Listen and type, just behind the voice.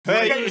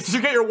Hey, did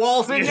you get your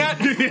walls in yet?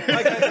 I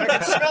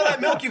can smell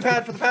that milk you've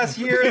had for the past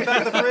year in the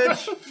back of the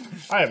fridge.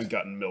 I haven't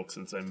gotten milk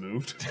since I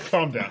moved.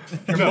 Calm down.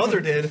 Your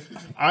mother did.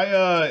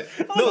 I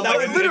No, that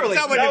was literally.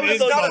 That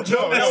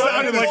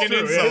sounded like an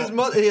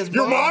insult.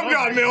 Your mom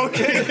got milk.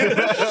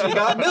 She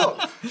got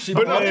milk. She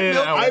brought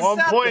milk. At one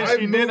point, I've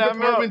she moved did have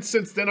milk. apartments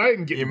since then. I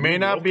didn't get. You may new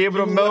not milk. be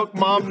able to You milk left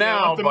mom the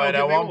now, milk but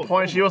at one available.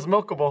 point she was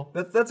milkable.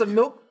 That's a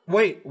milk.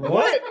 Wait,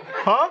 what?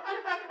 Huh?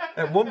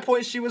 At one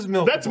point she was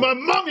milkable. That's my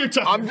mom you're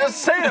talking I'm just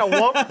saying, at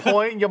one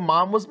point your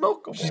mom was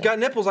milkable. She's got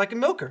nipples. I can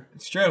milk her.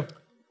 It's true.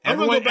 I'm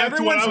gonna go back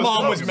to what Everyone's I was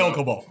mom was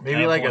talking about. milkable.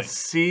 Maybe at like a point.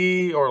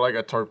 C or like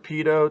a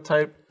torpedo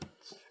type.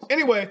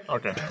 Anyway,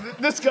 Okay.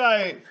 this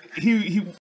guy, he